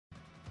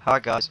Hi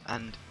guys,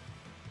 and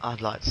I'd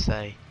like to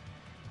say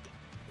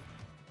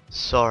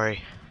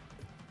sorry.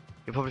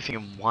 You're probably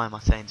thinking, why am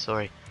I saying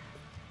sorry?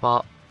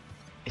 But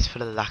it's for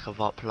the lack of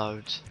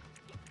uploads.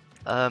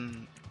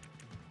 Over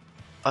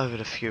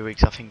the few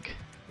weeks, I think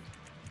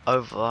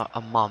over a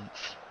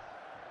month,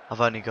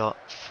 I've only got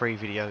 3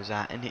 videos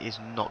out, and it is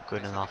not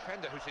good enough.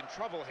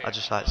 I'd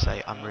just like to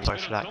say I'm really sorry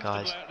for that,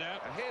 guys,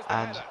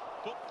 and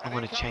I'm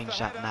going to change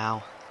that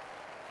now.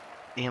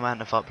 The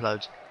amount of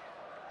uploads,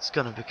 it's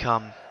going to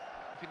become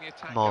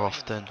more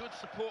often.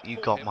 You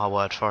got my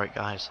word for it,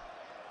 guys.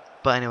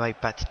 But anyway,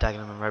 back to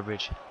Dagenham and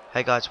Redbridge.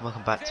 Hey guys,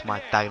 welcome back to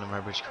my Dagenham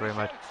and Redbridge career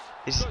mode.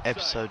 This is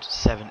episode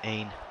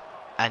 17,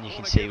 and you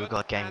can see we've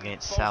got a game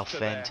against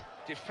Southend.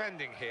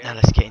 Now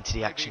let's get into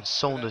the action.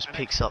 Saunders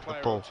picks up the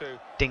ball,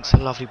 dinks a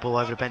lovely ball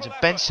over to Benson.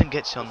 Benson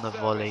gets it on the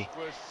volley,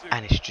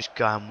 and it's just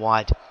going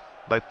wide.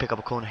 Both pick up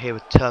a corner here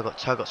with Turgot.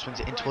 Turgot swings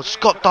it in towards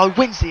Scott Doe,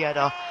 wins the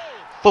header.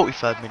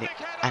 43rd minute,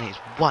 and it's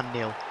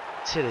 1-0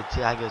 to the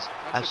Daggers.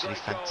 Absolutely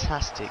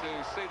fantastic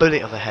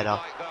bullet of a header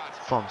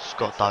from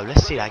Scott Doe.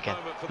 Let's see that again.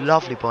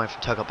 Lovely ball in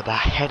from Turgot, but that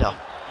header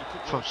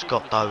from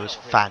Scott Doe was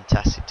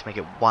fantastic to make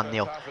it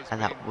 1-0,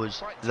 and that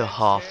was the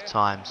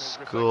half-time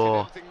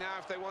score.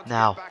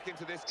 Now,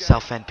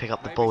 Southend pick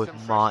up the ball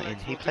with Martin.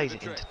 He plays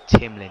it into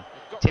Timlin.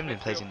 Timlin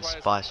plays in the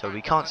spy, so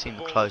we can't seem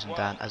to close him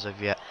down as of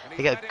yet.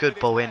 They get a good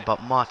ball in,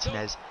 but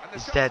Martinez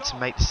is there to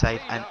make the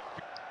save, and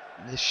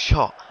the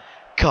shot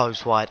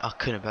goes wide. I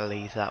couldn't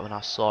believe that when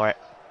I saw it.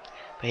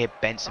 But here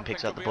Benson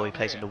picks up the ball, he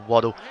plays into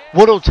Waddle.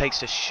 Waddle takes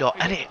the shot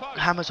and it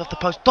hammers off the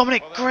post.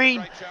 Dominic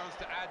Green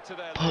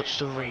puts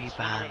the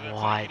rebound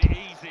wide.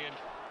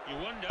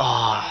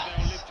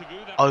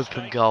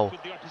 Open goal.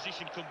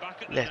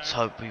 Let's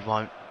hope we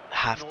won't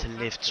have to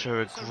live to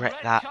regret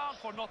that.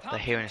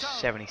 But here in the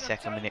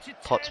 72nd minute,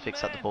 Potts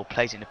picks up the ball,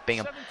 plays into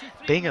Bingham.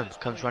 Bingham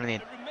comes running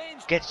in,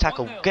 gets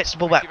tackled, gets the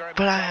ball back,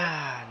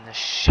 and the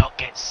shot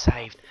gets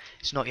saved.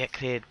 It's not yet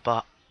cleared,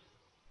 but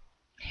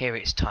here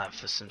it's time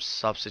for some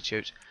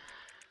substitutes.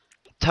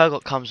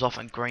 Turgot comes off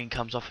and Green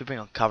comes off. We bring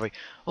on Curry.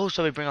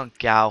 Also we bring on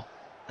Gal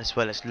as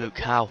well as Luke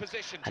Howe.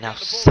 And now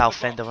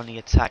Southend are on the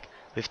attack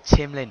with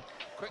Timlin.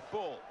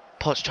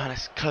 Potts trying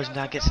to close him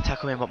down, gets the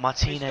tackle in, but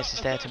Martinez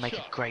is there to make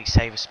a great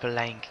save.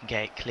 Spillane can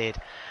get it cleared.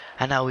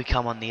 And now we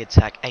come on the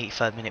attack.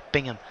 83rd minute.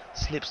 Bingham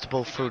slips the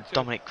ball through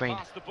Dominic Green.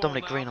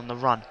 Dominic Green on the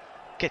run.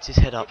 Gets his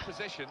head up,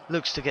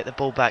 looks to get the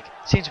ball back,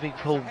 seems to be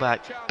pulled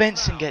back.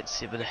 Benson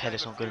gets it, but the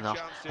header's not good enough.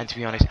 And to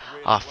be honest,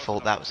 I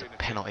thought that was a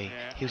penalty.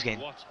 He was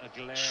getting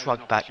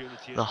shrugged back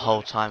the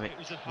whole time. It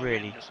was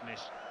really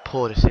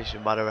poor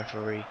decision by the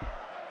referee.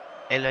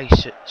 At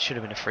least it should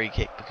have been a free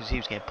kick because he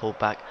was getting pulled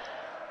back.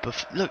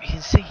 But look, you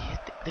can see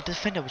the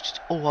defender was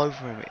just all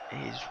over him.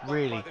 It is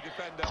really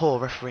poor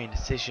refereeing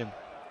decision.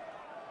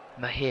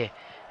 But here,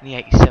 in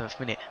the 87th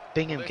minute,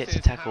 Bingham gets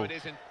a tackle.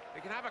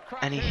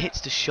 And he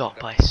hits the shot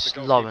by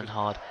slow and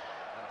hard,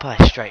 by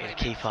straight to the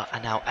keeper.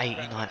 And now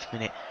 89th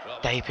minute,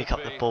 they pick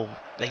up the ball,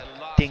 they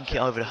dink it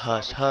over to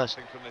Hurst.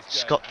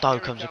 Scott Doe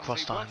comes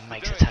across and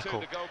makes a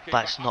tackle,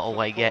 but it's not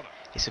away yet.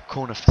 It's a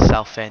corner for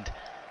Southend.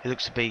 It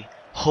looks to be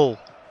Hull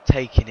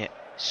taking it,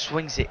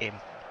 swings it in.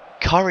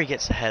 Curry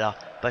gets the header,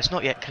 but it's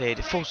not yet cleared.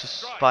 It falls to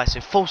Spicer,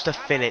 it falls to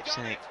Phillips,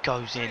 and it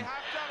goes in.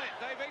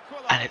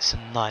 And it's a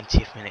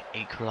 90th minute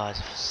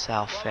equaliser for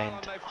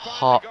Southend.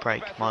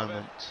 Heartbreak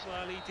moment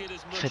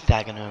for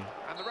Dagenham.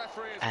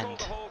 And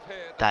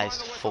that is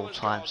the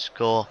full-time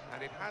score.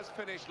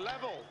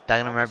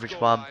 Dagenham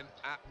Redbridge 1,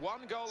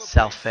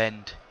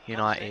 Southend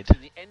United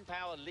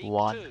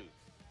 1.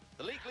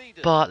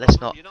 But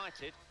let's not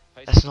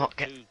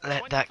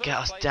let that get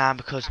us down,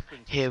 because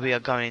here we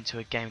are going into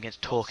a game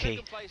against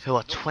Torquay, who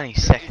are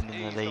 22nd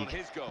in the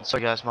league. And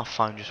sorry guys, my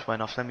phone just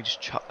went off. Let me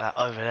just chuck that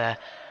over there.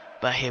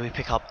 But here we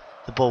pick up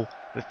the ball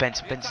with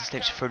Benson. Benson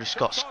slips through to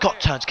Scott. Scott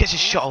turns, gets his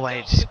shot away.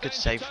 It's a good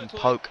save from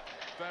Poke.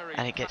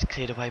 And it gets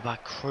cleared away by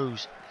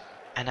Cruz.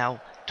 And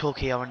now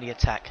Torquay are on the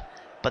attack,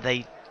 but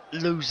they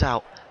lose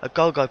out.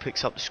 Agogo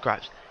picks up the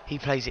scraps. He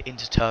plays it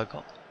into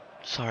Turgot.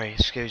 Sorry,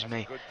 excuse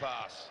me.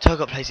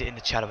 Turgot plays it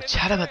into Chatterman.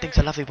 Chatterman thinks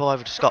a lovely ball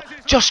over to Scott.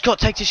 Josh Scott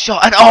takes his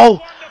shot, and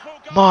oh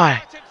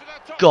my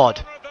God,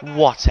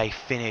 what a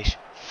finish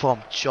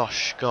from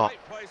Josh Scott.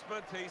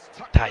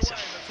 That is a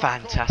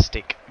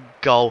fantastic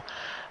goal,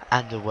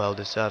 and a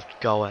well-deserved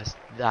goal as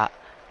that.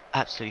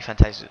 Absolutely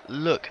fantastic.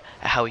 Look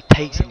at how he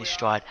takes in his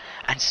stride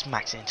and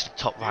smacks it into the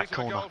top right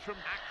corner.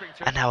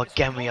 And now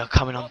again we are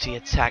coming onto the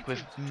attack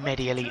with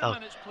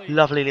Medialito.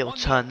 Lovely little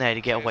turn there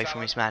to get away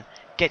from his man.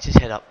 Gets his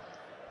head up.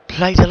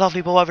 Plays a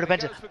lovely ball over to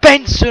Benson.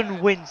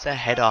 Benson wins the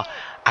header,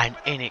 and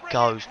in it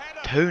goes.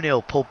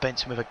 2-0. Paul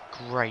Benson with a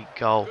great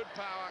goal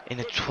in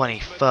the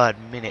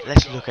 23rd minute.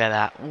 Let's look at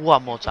that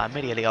one more time.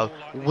 Medialito,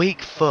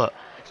 weak foot,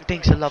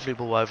 dinks a lovely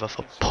ball over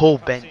for Paul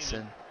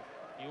Benson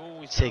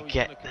to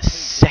get the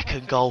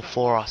second goal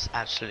for us.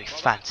 Absolutely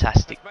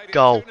fantastic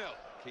goal.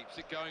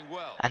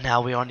 And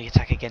now we're on the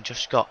attack again.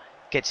 Josh Scott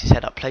gets his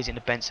head up, plays it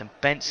into Benson.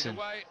 Benson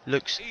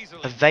looks,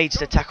 evades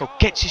the tackle,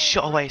 gets his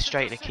shot away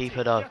straight to the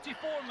keeper though.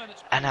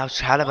 And now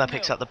Chalobah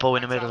picks up the ball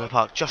in the middle of the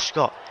park. Josh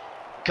Scott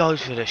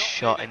goes for the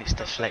shot and it's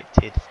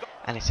deflected,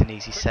 and it's an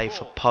easy save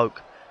for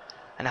Poke.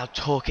 And now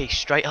Torquay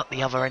straight up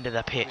the other end of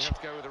the pitch,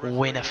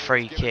 win a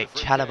free kick.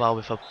 Chalobah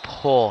with a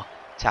poor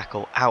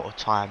tackle out of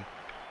time.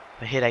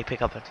 But here they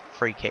pick up a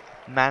free kick.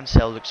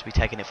 Mansell looks to be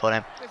taking it for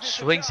them.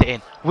 Swings it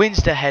in,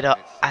 wins the header,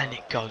 and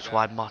it goes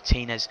wide.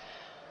 Martinez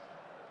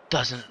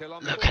doesn't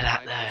look at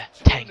that there.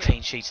 10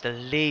 clean sheets, the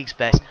league's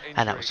best,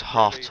 and that was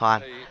half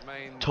time.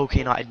 Torquay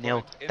United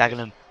 0,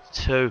 Dagenham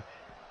 2.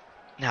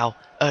 Now,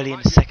 early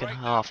in the second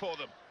half,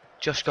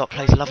 Josh Scott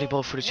plays a lovely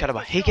ball through the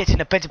Chalobah. He gets in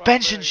the Benson.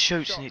 Benson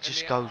shoots and it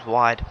just goes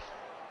wide.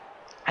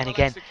 And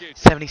again,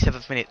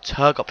 77th minute,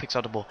 Turgot picks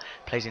up the ball,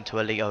 plays into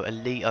Alito.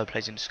 Alito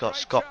plays into Scott.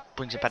 Scott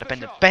brings it back to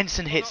Benson.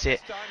 Benson hits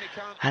it,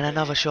 and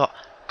another shot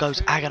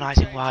goes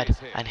agonising wide.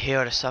 And here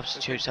are the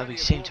substitutes that we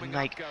seem to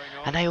make,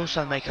 and they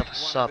also make up a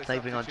sub. They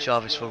bring on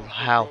Jarvis for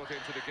Hal.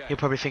 You're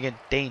probably thinking,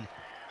 Dean,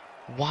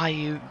 why are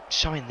you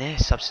showing their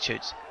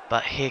substitutes?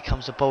 But here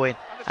comes the ball in,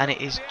 and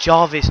it is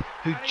Jarvis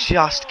who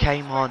just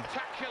came on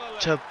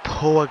to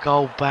pull a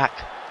goal back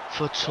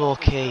for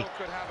Torquay.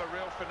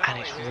 And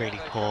it's really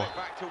poor.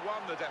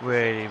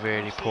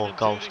 Really poor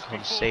goals to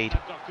concede.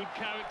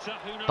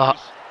 But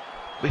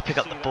we pick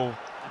up the ball.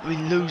 We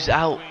lose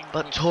out,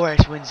 but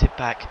Torres wins it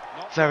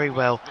back very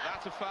well.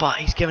 But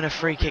he's given a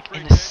free kick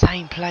in the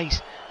same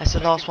place as the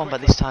last one,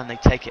 but this time they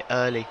take it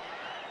early.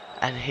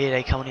 And here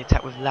they come on the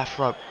attack with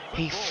Lathrop.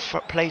 He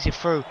plays it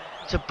through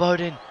to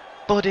Bodin.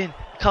 Bodin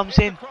comes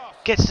in,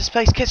 gets the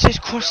space, gets his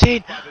cross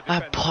in,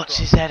 and Potts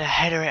is there to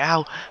header it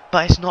out,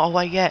 but it's not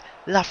away yet.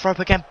 Lathrop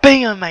again,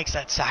 Bingham makes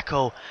that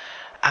tackle,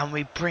 and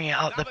we bring it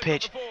up the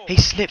pitch. He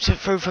slips it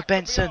through for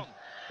Benson.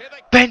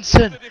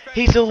 Benson,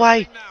 he's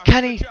away.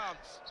 Can he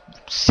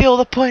seal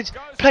the points?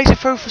 Plays it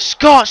through for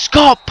Scott.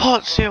 Scott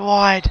pots it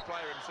wide,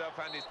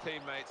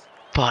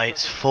 but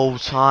it's full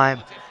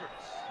time.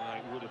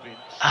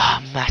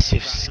 A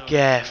massive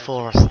scare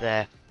for us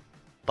there,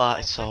 but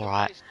it's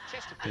alright.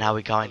 And now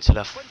we go into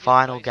the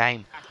final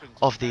game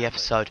of the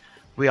episode.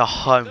 We are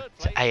home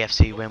to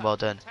AFC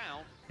Wimbledon.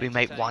 We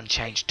make one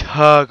change.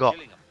 Turgot.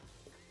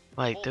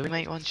 Wait, do we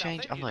make one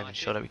change? I'm not even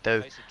sure that we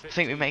do. I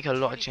think we make a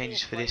lot of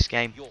changes for this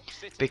game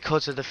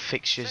because of the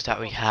fixtures that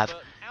we have.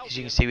 As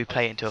you can see, we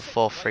play it into a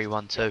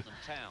 4-3-1-2.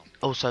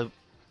 Also,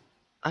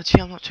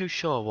 actually, I'm not too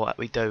sure what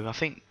we do.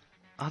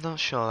 I'm not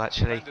sure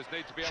actually.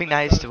 I think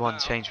that is the one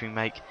change we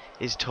make,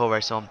 is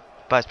Torres on.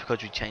 But it's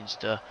because we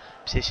changed the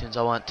positions.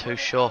 I weren't too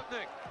sure.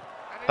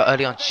 But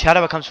early on,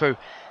 Chalobah comes through,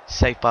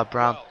 saved by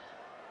Brown,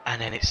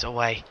 and then it's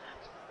away.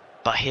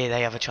 But here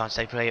they have a chance.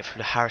 They play it through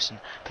to Harrison.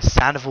 But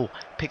Sandoval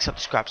picks up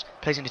the scraps,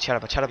 plays into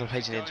Chalobah. Chalobah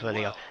plays it into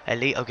Alito.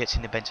 Alito gets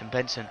into Benson.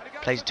 Benson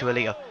plays it to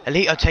Alito.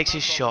 Alito takes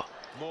his shot.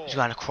 He's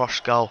going across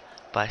goal,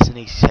 but it's an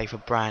easy save for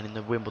Brown in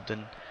the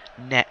Wimbledon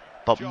net.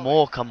 But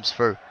Moore comes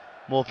through.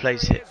 Moore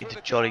plays it into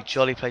Jolly.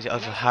 Jolly plays it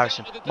over to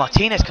Harrison.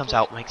 Martinez comes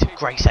out, makes a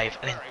great save,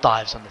 and then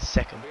dives on the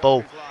second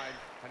ball.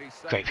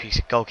 Great piece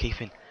of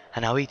goalkeeping.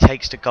 And now he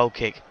takes the goal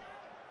kick,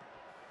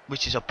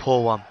 which is a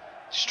poor one,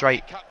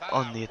 straight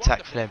on the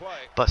attack for them.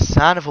 But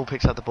Sandoval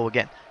picks up the ball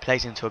again,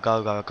 plays into a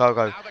go-go. A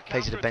go-go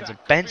plays into Benson.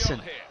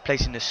 Benson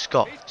plays into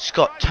Scott.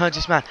 Scott turns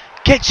his man,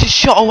 gets his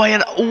shot away,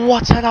 and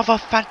what another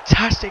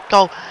fantastic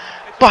goal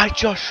by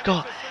Josh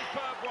Scott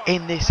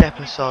in this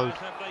episode.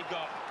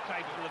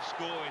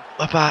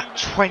 About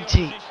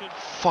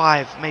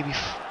 25, maybe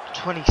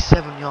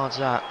 27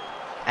 yards out,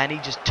 and he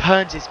just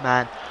turns his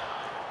man.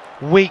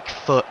 Weak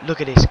foot, look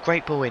at this,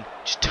 great ball in,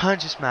 just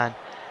turns his man,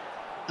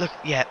 look,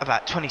 yeah,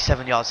 about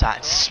 27 yards out,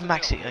 and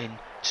smacks it in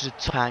to the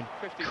top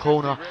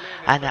corner,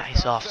 and that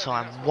is half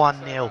time,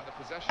 1-0,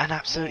 an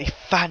absolutely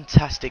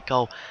fantastic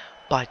goal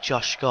by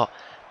Josh Scott.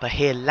 But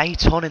here,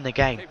 late on in the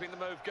game,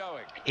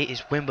 it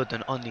is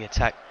Wimbledon on the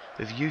attack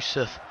with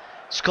Yusuf.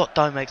 Scott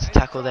Doe makes the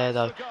tackle there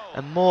though,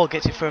 and Moore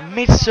gets it for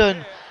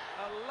Midson,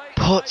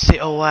 puts it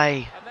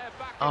away.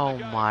 Oh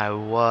my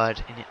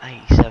word, in the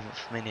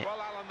 87th minute.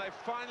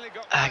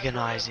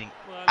 Agonising.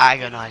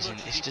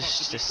 It's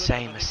just the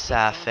same as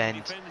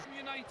Southend.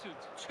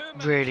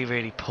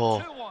 Really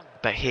poor.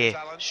 But here,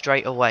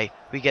 straight away,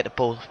 we get the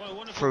ball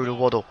through to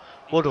Waddle.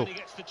 Waddle,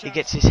 he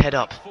gets his head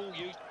up,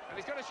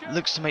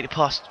 looks to make the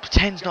pass,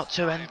 pretends not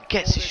to, and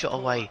gets his shot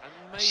away.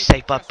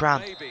 Saved by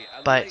Brown,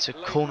 but it's a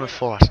corner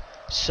for us.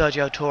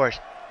 Sergio Torres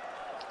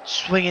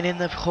swinging in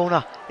the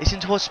corner. It's in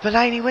towards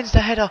Spillane. He wins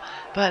the header,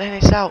 but then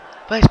it's out.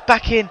 But it's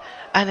back in,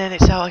 and then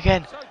it's out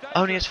again.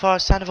 Only as far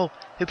as Sandoval,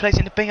 who plays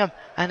into Bingham,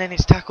 and then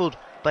it's tackled,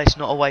 but it's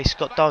not away.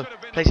 Scott Doe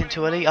plays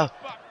into Alito.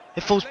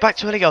 It falls back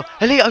to Alito.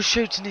 Alito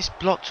shoots, and it's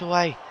blocked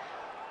away.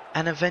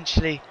 And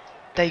eventually,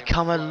 they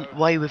come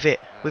away with it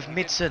with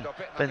Midson,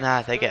 but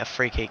nah, they get a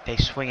free kick. They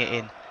swing it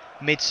in.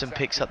 Midson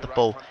picks up the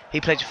ball.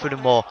 He plays it through to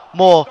Moore.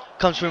 Moore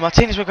comes through.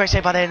 Martinez with a great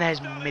save, but then there's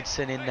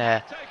Midson in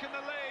there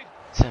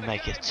to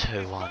make it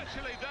 2-1.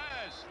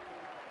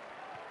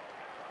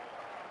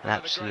 An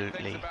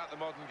absolutely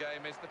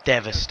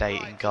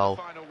devastating goal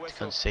to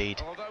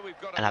concede.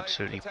 An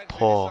absolutely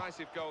poor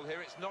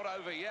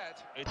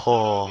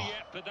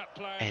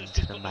end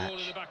to the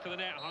match.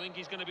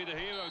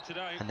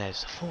 And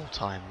there's the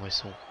full-time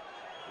whistle.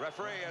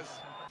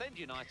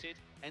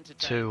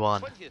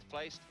 2-1.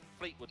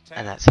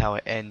 And that's how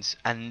it ends.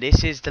 And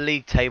this is the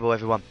league table,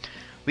 everyone.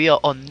 We are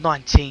on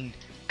 19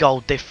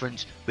 goal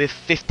difference with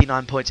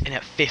 59 points in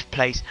at 5th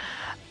place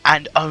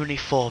and only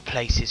 4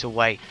 places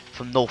away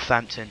from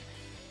Northampton,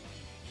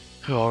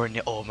 who are in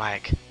the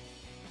automatic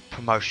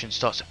promotion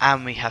slots.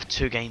 And we have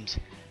 2 games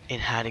in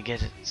hand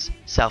against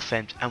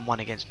Southend and 1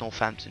 against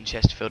Northampton,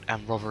 Chesterfield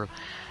and Rotherham.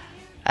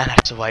 And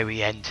that's the way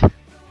we end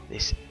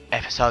this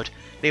episode.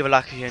 Leave a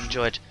like if you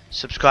enjoyed,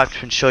 subscribe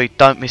to ensure you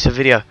don't miss a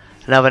video,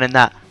 and other than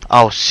that,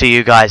 I'll see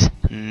you guys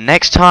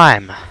next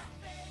time.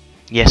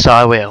 Yes,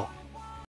 I will.